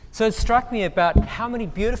So it struck me about how many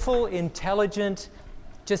beautiful, intelligent,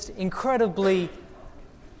 just incredibly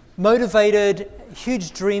motivated,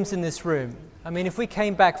 huge dreams in this room. I mean, if we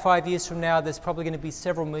came back 5 years from now, there's probably going to be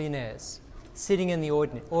several millionaires sitting in the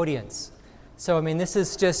audience. So, I mean, this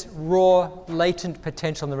is just raw, latent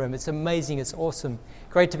potential in the room. It's amazing. It's awesome.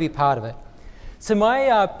 Great to be part of it. So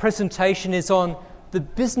my presentation is on the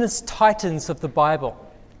business titans of the Bible.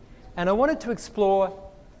 And I wanted to explore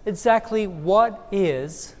exactly what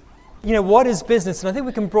is business? And I think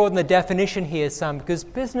we can broaden the definition here some, because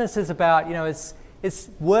business is about, it's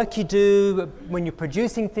work you do when you're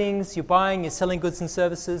producing things, you're buying, you're selling goods and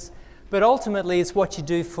services, but ultimately it's what you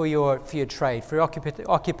do for your trade, for your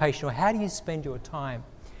occupation, or how do you spend your time.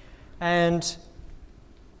 And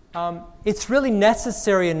it's really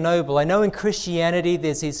necessary and noble. I know in Christianity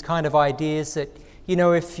there's these kind of ideas that,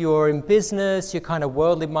 if you're in business, you're kind of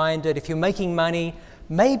worldly minded. If you're making money,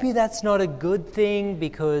 maybe that's not a good thing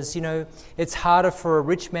because, it's harder for a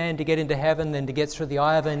rich man to get into heaven than to get through the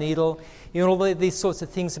eye of a needle. All these sorts of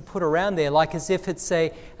things are put around there, like as if it's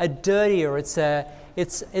a dirty or it's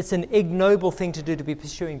an ignoble thing to do to be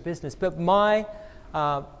pursuing business. But my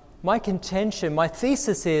contention, my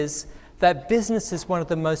thesis is that business is one of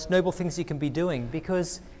the most noble things you can be doing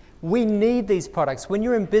because we need these products. When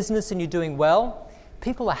you're in business and you're doing well,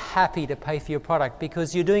 people are happy to pay for your product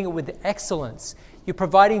because you're doing it with excellence. You're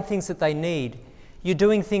providing things that they need. You're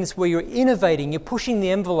doing things where you're innovating. You're pushing the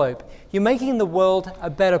envelope. You're making the world a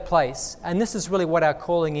better place. And this is really what our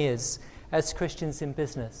calling is as Christians in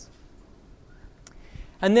business.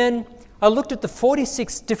 And then I looked at the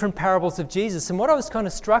 46 different parables of Jesus, and what I was kind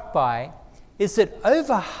of struck by is that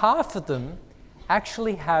over half of them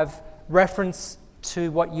actually have reference to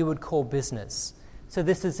what you would call business. So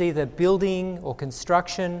this is either building or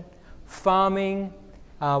construction, farming,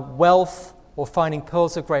 wealth, or finding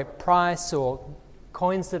pearls of great price, or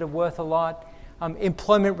coins that are worth a lot,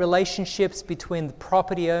 employment relationships between the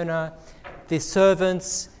property owner, the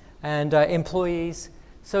servants, and employees.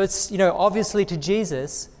 So it's, obviously to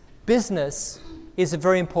Jesus, business is a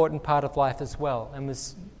very important part of life as well, and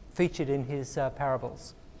was featured in his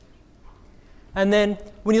parables. And then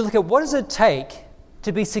when you look at what does it take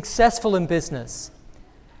to be successful in business,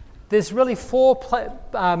 there's really four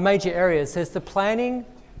major areas. There's the planning,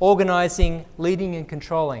 organizing, leading, and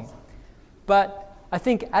controlling. But I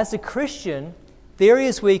think as a Christian, the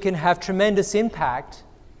areas where you can have tremendous impact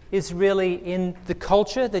is really in the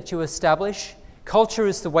culture that you establish. Culture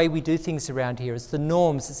is the way we do things around here. It's the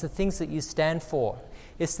norms. It's the things that you stand for.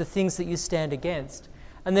 It's the things that you stand against.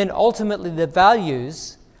 And then ultimately the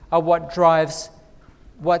values are what drives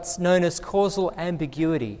what's known as causal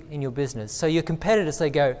ambiguity in your business. So your competitors,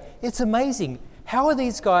 they go, it's amazing. How are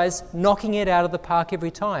these guys knocking it out of the park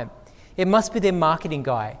every time? It must be their marketing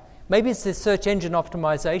guy. Maybe it's their search engine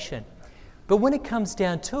optimization. But when it comes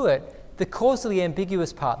down to it, the causally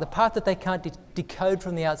ambiguous part, the part that they can't decode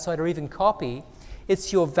from the outside or even copy,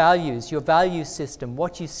 it's your values, your value system,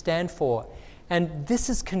 what you stand for. And this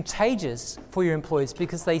is contagious for your employees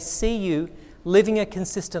because they see you living a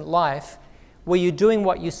consistent life where you're doing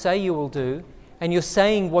what you say you will do, and you're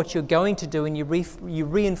saying what you're going to do, and you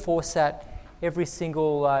reinforce that every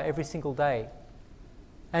single day.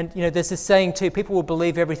 And there's this saying too: people will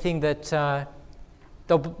believe everything that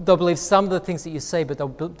they'll believe some of the things that you say, but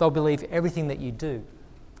they'll believe everything that you do.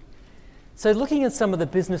 So, looking at some of the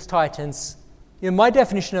business titans, my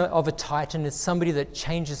definition of a titan is somebody that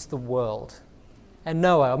changes the world. And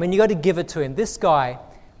Noah, you got to give it to him. This guy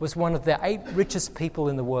was one of the 8 richest people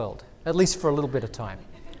in the world, at least for a little bit of time.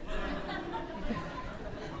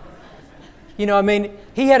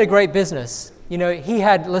 He had a great business. He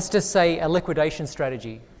had, let's just say, a liquidation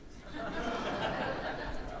strategy.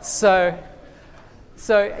 So,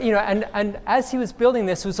 and as he was building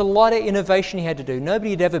this, there was a lot of innovation he had to do.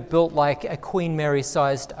 Nobody had ever built like a Queen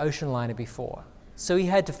Mary-sized ocean liner before. So he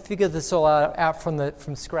had to figure this all out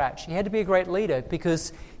from scratch. He had to be a great leader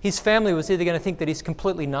because his family was either going to think that he's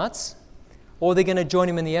completely nuts or they're going to join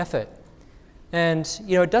him in the effort. And,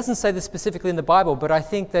 it doesn't say this specifically in the Bible, but I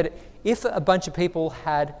think that if a bunch of people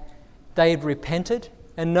they had repented,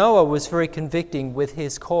 and Noah was very convicting with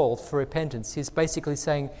his call for repentance. He's basically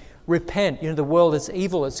saying, repent, the world is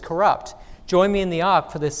evil, it's corrupt. Join me in the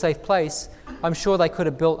ark for this safe place. I'm sure they could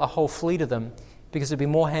have built a whole fleet of them because there'd be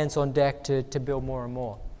more hands on deck to build more and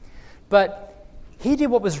more. But he did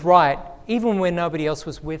what was right, even when nobody else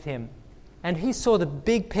was with him. And he saw the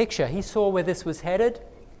big picture. He saw where this was headed,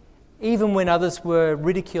 even when others were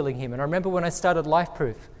ridiculing him. And I remember when I started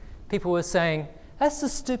LifeProof, people were saying, that's the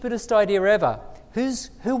stupidest idea ever.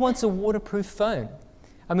 Who wants a waterproof phone?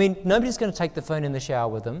 Nobody's going to take the phone in the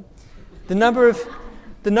shower with them. The number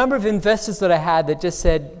the number of investors that I had that just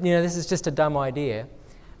said, this is just a dumb idea.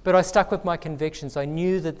 But I stuck with my convictions. I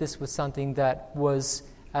knew that this was something that was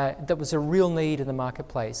a real need in the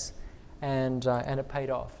marketplace, and it paid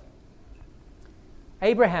off.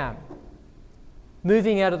 Abraham,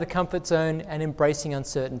 moving out of the comfort zone and embracing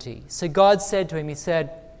uncertainty. So God said to him, he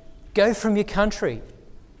said, go from your country,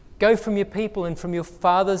 go from your people and from your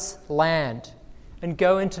father's land, and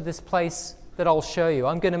go into this place that I'll show you.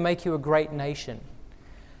 I'm going to make you a great nation.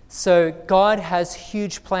 So God has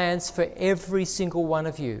huge plans for every single one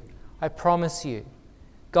of you. I promise you.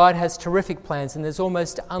 God has terrific plans, and there's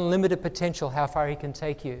almost unlimited potential how far He can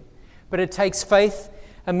take you. But it takes faith,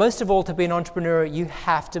 and most of all, to be an entrepreneur, you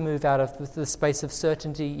have to move out of the space of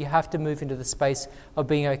certainty. You have to move into the space of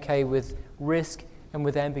being okay with risk and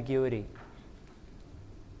with ambiguity.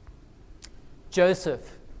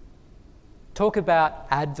 Joseph, talk about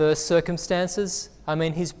adverse circumstances. I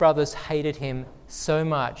mean, his brothers hated him so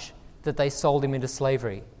much that they sold him into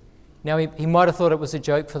slavery. Now, he might have thought it was a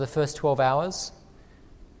joke for the first 12 hours,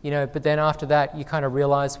 but then after that, you kind of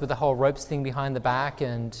realize with the whole ropes thing behind the back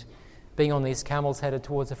and being on these camels headed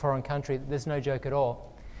towards a foreign country, there's no joke at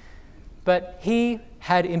all. But he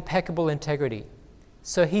had impeccable integrity.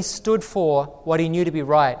 So he stood for what he knew to be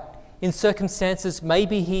right. In circumstances,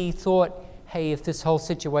 maybe he thought, hey, if this whole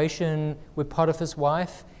situation with Potiphar's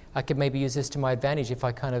wife, I could maybe use this to my advantage if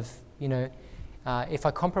I kind of, if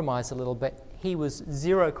I compromise a little bit. He was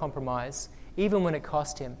zero compromise, even when it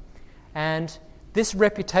cost him. And this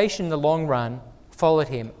reputation in the long run followed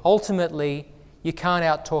him. Ultimately, you can't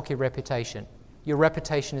out-talk your reputation. Your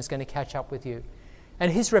reputation is going to catch up with you.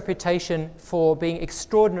 And his reputation for being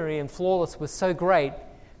extraordinary and flawless was so great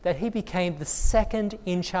that he became the second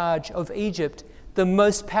in charge of Egypt, the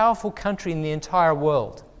most powerful country in the entire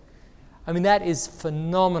world. I mean, that is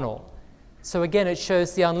phenomenal. So again, it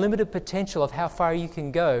shows the unlimited potential of how far you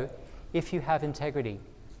can go if you have integrity.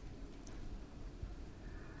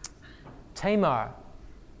 Tamar,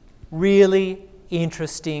 really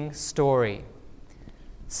interesting story.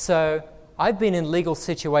 So I've been in legal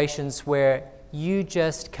situations where you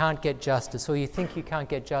just can't get justice, or you think you can't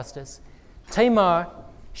get justice. Tamar,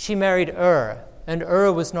 she married and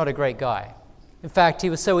was not a great guy. In fact, he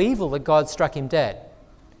was so evil that God struck him dead.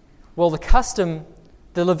 Well, the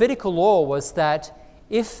Levitical law was that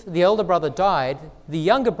if the elder brother died, the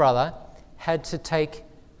younger brother had to take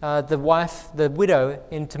the widow,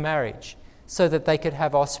 into marriage so that they could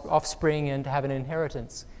have offspring and have an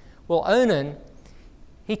inheritance. Well, Onan,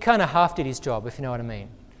 he kind of half did his job, if you know what I mean.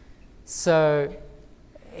 So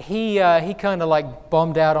he kind of like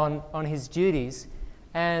bombed out on his duties,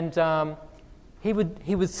 and he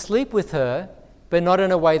would sleep with her, but not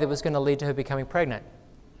in a way that was going to lead to her becoming pregnant.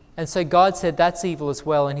 And so God said that's evil as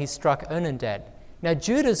well, and He struck Onan dead. Now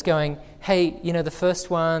Judah's going, hey, the first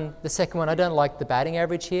one, the second one, I don't like the batting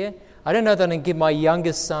average here. I don't know that I can give my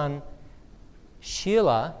youngest son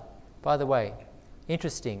Sheila. By the way,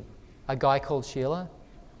 interesting, a guy called Sheila.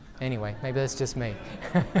 Anyway, maybe that's just me.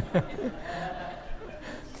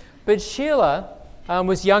 But Sheila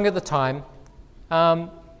was young at the time.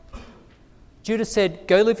 Judah said,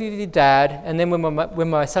 go live with your dad, and then when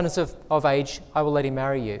my son is of age, I will let him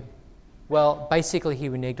marry you. Well, basically he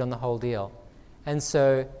reneged on the whole deal. And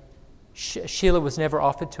so Sheila was never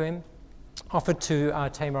offered to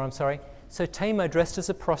Tamar. So Tamar dressed as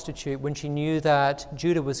a prostitute when she knew that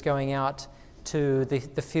Judah was going out to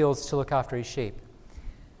the fields to look after his sheep.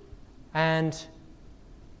 And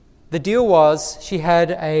the deal was she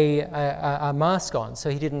had a mask on,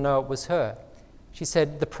 so he didn't know it was her. She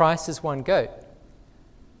said, the price is one goat.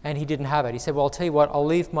 And he didn't have it. He said, well, I'll tell you what, I'll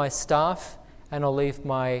leave my staff and I'll leave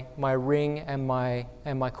my ring and my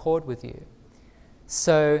cord with you.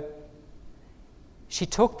 So she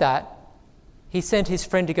took that. He sent his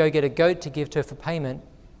friend to go get a goat to give to her for payment,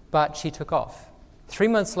 but she took off. 3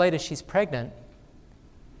 months later, she's pregnant,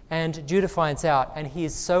 and Judah finds out, and he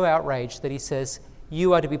is so outraged that he says,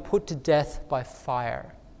 you are to be put to death by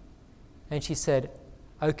fire. And she said,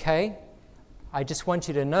 okay, I just want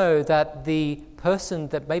you to know that the person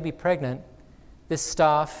that may be pregnant, this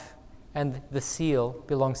staff and the seal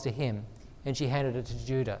belongs to him. And she handed it to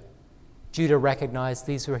Judah. Judah recognized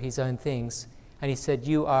these were his own things, and he said,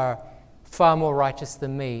 you are far more righteous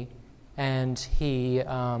than me. And he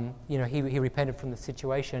repented from the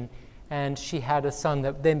situation, and she had a son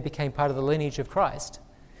that then became part of the lineage of Christ.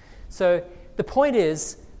 So the point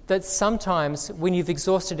is that sometimes when you've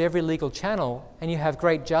exhausted every legal channel and you have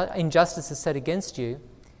great injustices set against you,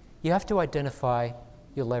 you have to identify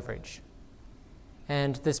your leverage.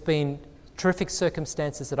 And there's been terrific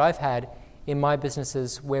circumstances that I've had in my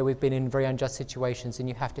businesses where we've been in very unjust situations, and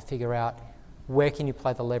you have to figure out Where can you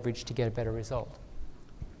apply the leverage to get a better result?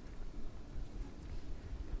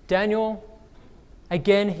 Daniel,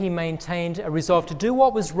 again, he maintained a resolve to do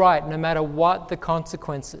what was right no matter what the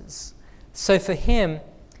consequences. So for him,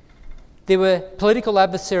 there were political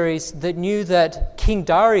adversaries that knew that King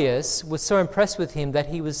Darius was so impressed with him that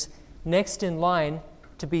he was next in line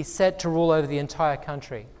to be set to rule over the entire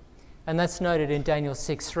country. And that's noted in Daniel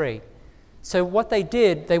 6:3. So what they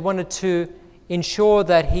did, they wanted to ensure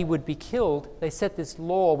that he would be killed. They set this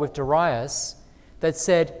law with Darius that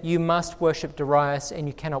said, you must worship Darius and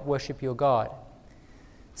you cannot worship your God.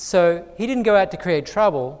 So he didn't go out to create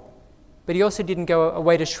trouble, but he also didn't go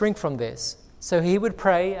away to shrink from this. So he would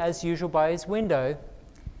pray as usual by his window.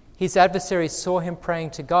 His adversaries saw him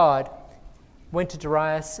praying to God, went to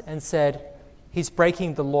Darius and said, he's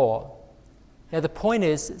breaking the law. Now the point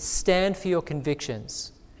is, stand for your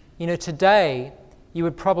convictions. You know, today you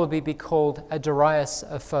would probably be called a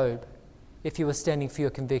Darius-ophobe if you were standing for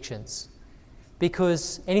your convictions.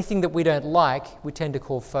 Because anything that we don't like, we tend to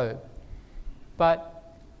call phobe. But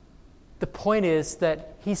the point is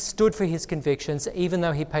that he stood for his convictions even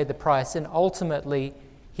though he paid the price, and ultimately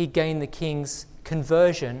he gained the king's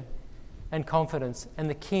conversion and confidence, and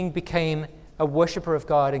the king became a worshipper of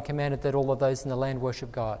God and commanded that all of those in the land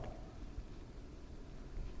worship God.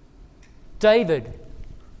 David,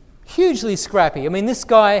 hugely scrappy. I mean, this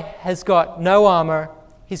guy has got no armor,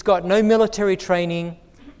 he's got no military training,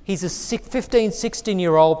 he's a 15,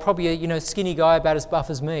 16-year-old, probably a skinny guy about as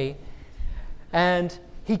buff as me, and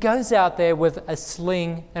he goes out there with a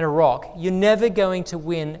sling and a rock. You're never going to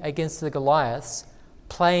win against the Goliaths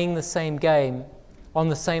playing the same game on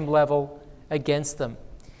the same level against them.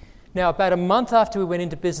 Now, about a month after we went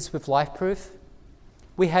into business with LifeProof,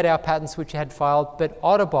 we had our patents which we had filed, but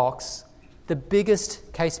Otterbox, the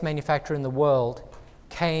biggest case manufacturer in the world,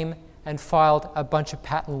 came and filed a bunch of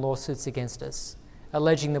patent lawsuits against us,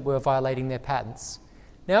 alleging that we were violating their patents.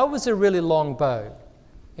 Now, it was a really long bow.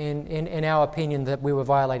 In our opinion, that we were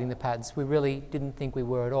violating the patents. We really didn't think we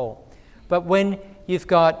were at all. But when you've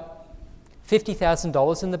got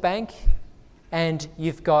 $50,000 in the bank and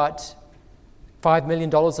you've got $5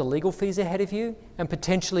 million of legal fees ahead of you, and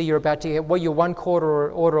potentially you're about to get, you're one quarter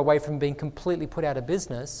order away from being completely put out of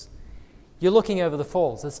business, you're looking over the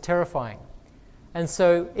falls. It's terrifying. And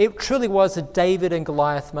so it truly was a David and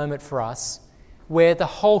Goliath moment for us, where the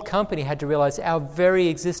whole company had to realize our very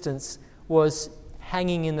existence was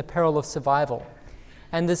hanging in the peril of survival.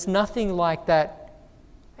 And there's nothing like that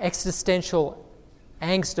existential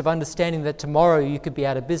angst of understanding that tomorrow you could be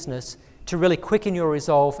out of business to really quicken your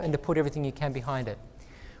resolve and to put everything you can behind it.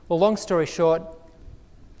 Well, long story short,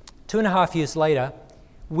 2.5 years later,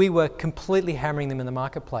 we were completely hammering them in the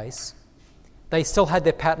marketplace. They still had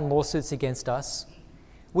their patent lawsuits against us.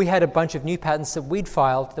 We had a bunch of new patents that we'd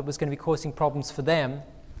filed that was going to be causing problems for them.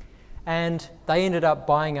 And they ended up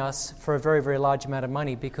buying us for a very, very large amount of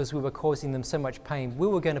money because we were causing them so much pain. We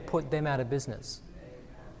were going to put them out of business.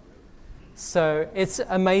 So it's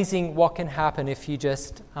amazing what can happen if you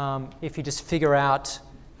just figure out,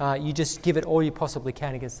 you just give it all you possibly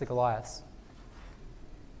can against the Goliaths.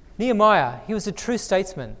 Nehemiah, he was a true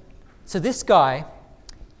statesman. So this guy,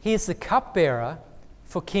 he is the cupbearer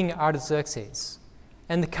for King Artaxerxes.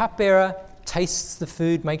 And the cupbearer tastes the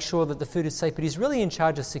food, makes sure that the food is safe, but he's really in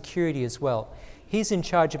charge of security as well. He's in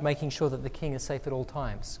charge of making sure that the king is safe at all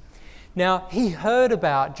times. Now, he heard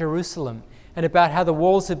about Jerusalem and about how the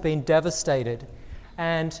walls had been devastated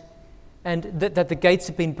and that the gates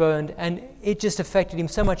had been burned, and it just affected him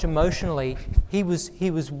so much emotionally. He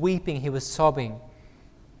was weeping, he was sobbing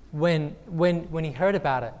when he heard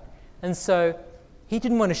about it. And so he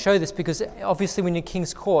didn't want to show this because obviously when you're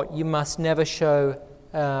king's court, you must never show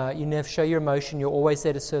your emotion. You're always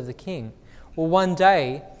there to serve the king. Well, one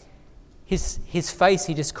day, his face,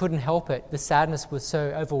 he just couldn't help it. The sadness was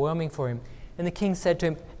so overwhelming for him. And the king said to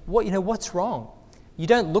him, what's wrong? You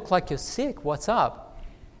don't look like you're sick. What's up?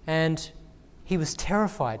 And he was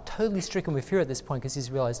terrified, totally stricken with fear at this point because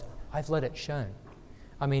he's realized, I've let it shown.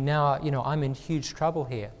 I mean, now, I'm in huge trouble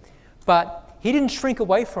here. But he didn't shrink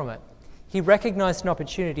away from it. He recognized an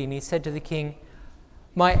opportunity and he said to the king,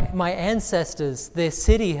 My ancestors, their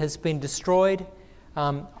city has been destroyed.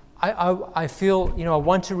 I feel, I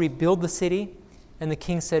want to rebuild the city. And the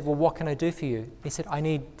king said, well, what can I do for you? He said, I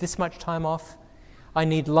need this much time off. I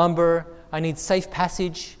need lumber. I need safe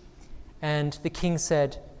passage. And the king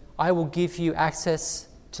said, I will give you access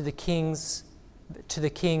to the king's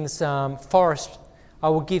forest. I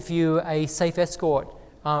will give you a safe escort,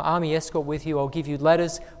 army escort with you. I'll give you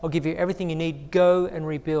letters. I'll give you everything you need. Go and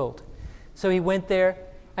rebuild. So he went there,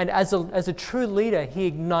 and as a true leader, he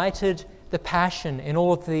ignited the passion in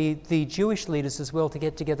all of the Jewish leaders as well to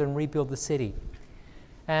get together and rebuild the city.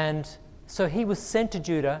 And so he was sent to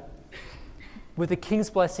Judah with the king's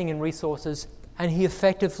blessing and resources, and he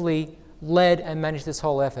effectively led and managed this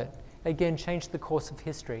whole effort. Again, changed the course of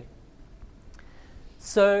history.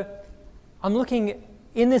 So I'm looking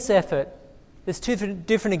in this effort, there's two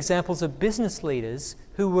different examples of business leaders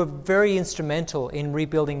who were very instrumental in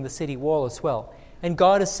rebuilding the city wall as well. And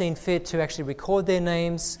God has seen fit to actually record their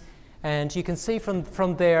names, and you can see from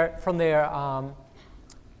the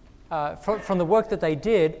work that they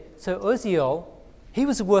did. So Uzziel, he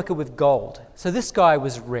was a worker with gold. So this guy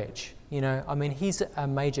was rich. He's a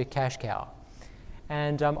major cash cow,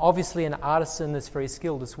 and obviously an artisan that's very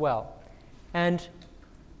skilled as well. And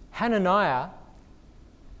Hananiah,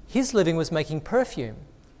 his living was making perfume.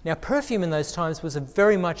 Now, perfume in those times was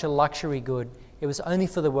very much a luxury good. It was only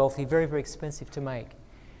for the wealthy, very, very expensive to make.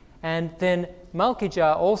 And then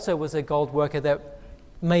Malkijah also was a gold worker that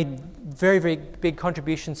made very, very big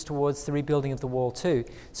contributions towards the rebuilding of the wall too.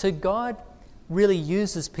 So God really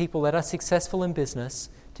uses people that are successful in business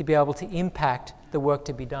to be able to impact the work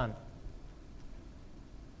to be done.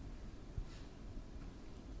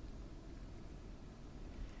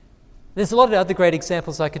 There's a lot of other great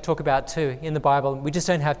examples I could talk about too in the Bible. We just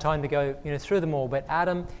don't have time to go through them all. But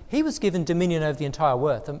Adam, he was given dominion over the entire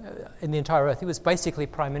earth. He was basically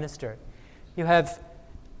prime minister. You have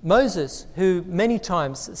Moses, who many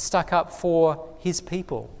times stuck up for his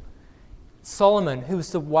people. Solomon, who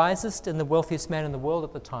was the wisest and the wealthiest man in the world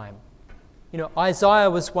at the time. Isaiah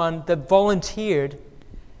was one that volunteered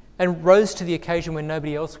and rose to the occasion when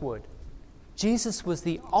nobody else would. Jesus was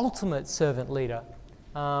the ultimate servant leader.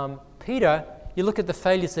 Peter, you look at the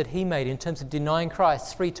failures that he made in terms of denying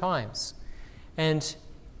Christ 3 times and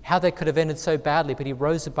how they could have ended so badly, but he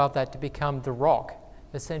rose above that to become the rock,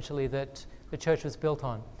 essentially, that the church was built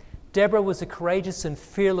on. Deborah was a courageous and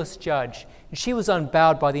fearless judge, and she was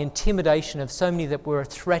unbowed by the intimidation of so many that were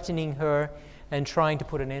threatening her and trying to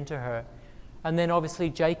put an end to her. And then obviously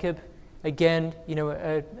Jacob, again,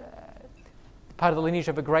 part of the lineage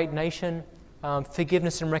of a great nation,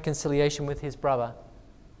 forgiveness and reconciliation with his brother.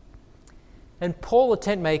 And Paul, the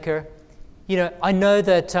tent maker, I know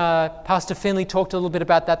that Pastor Finley talked a little bit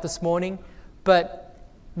about that this morning, but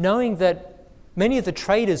knowing that many of the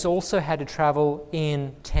traders also had to travel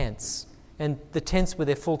in tents, and the tents were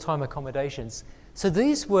their full-time accommodations. So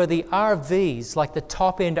these were the RVs, like the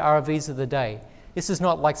top-end RVs of the day. This is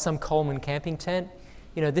not like some Coleman camping tent.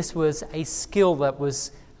 This was a skill that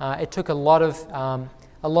was, it took a lot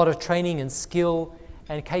of training and skill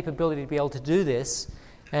and capability to be able to do this,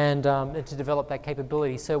 and to develop that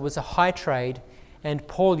capability. So it was a high trade, and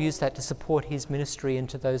Paul used that to support his ministry and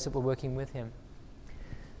to those that were working with him.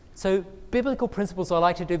 So biblical principles I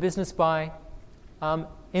like to do business by.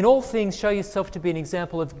 In all things, show yourself to be an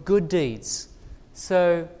example of good deeds.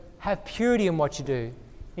 So have purity in what you do,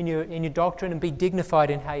 in your doctrine, and be dignified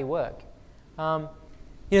in how you work.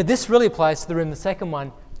 This really applies to the room, the second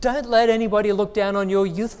one. Don't let anybody look down on your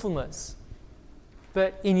youthfulness.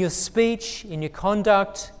 But in your speech, in your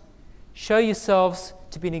conduct, show yourselves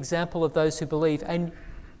to be an example of those who believe. And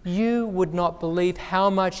you would not believe how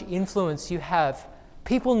much influence you have.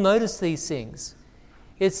 People notice these things.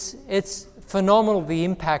 It's phenomenal, the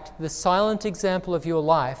impact. The silent example of your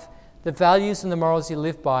life, the values and the morals you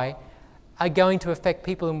live by, are going to affect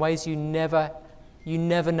people in ways you never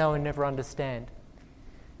know and never understand.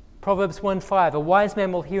 Proverbs 1:5, a wise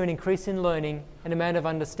man will hear and increase in learning, and a man of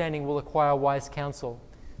understanding will acquire wise counsel.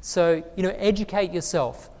 So, educate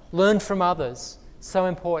yourself, learn from others, so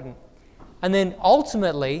important. And then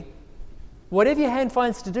ultimately, whatever your hand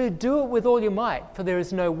finds to do it with all your might, for there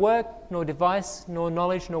is no work, nor device, nor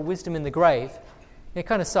knowledge, nor wisdom in the grave. It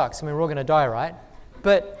kind of sucks. We're all going to die, right?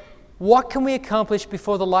 But what can we accomplish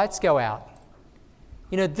before the lights go out?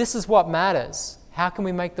 This is what matters. How can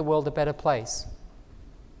we make the world a better place?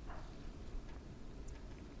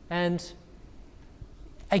 And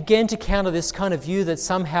again, to counter this kind of view that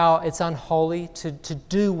somehow it's unholy to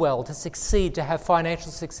do well, to succeed, to have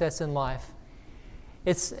financial success in life,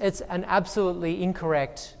 it's an absolutely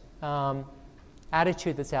incorrect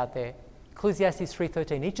attitude that's out there. Ecclesiastes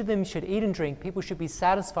 3:13, each of them should eat and drink. People should be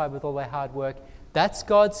satisfied with all their hard work. That's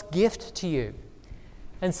God's gift to you.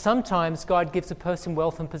 And sometimes God gives a person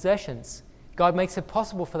wealth and possessions. God makes it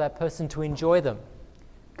possible for that person to enjoy them.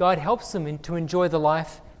 God helps them to enjoy the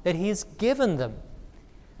life that He has given them.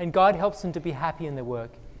 And God helps them to be happy in their work.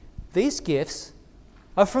 These gifts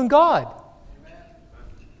are from God. Amen.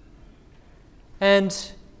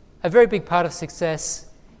 And a very big part of success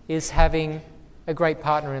is having a great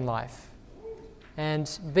partner in life. And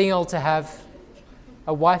being able to have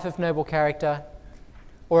a wife of noble character,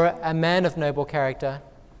 or a man of noble character,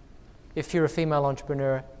 if you're a female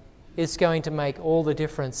entrepreneur, is going to make all the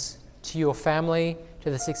difference to your family,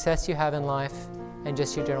 to the success you have in life, and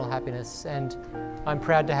just your general happiness. And I'm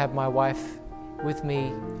proud to have my wife with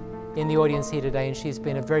me in the audience here today, and she's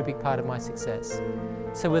been a very big part of my success.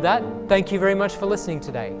 So with that, thank you very much for listening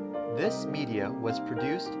today. This media was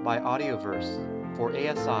produced by Audioverse for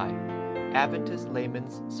ASI, Adventist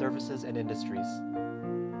Layman's Services and Industries.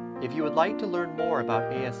 If you would like to learn more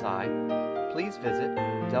about ASI, please visit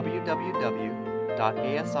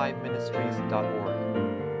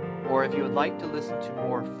www.asiministries.org. Or if you would like to listen to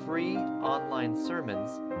more free online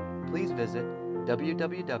sermons, please visit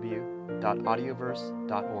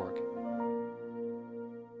www.audioverse.org.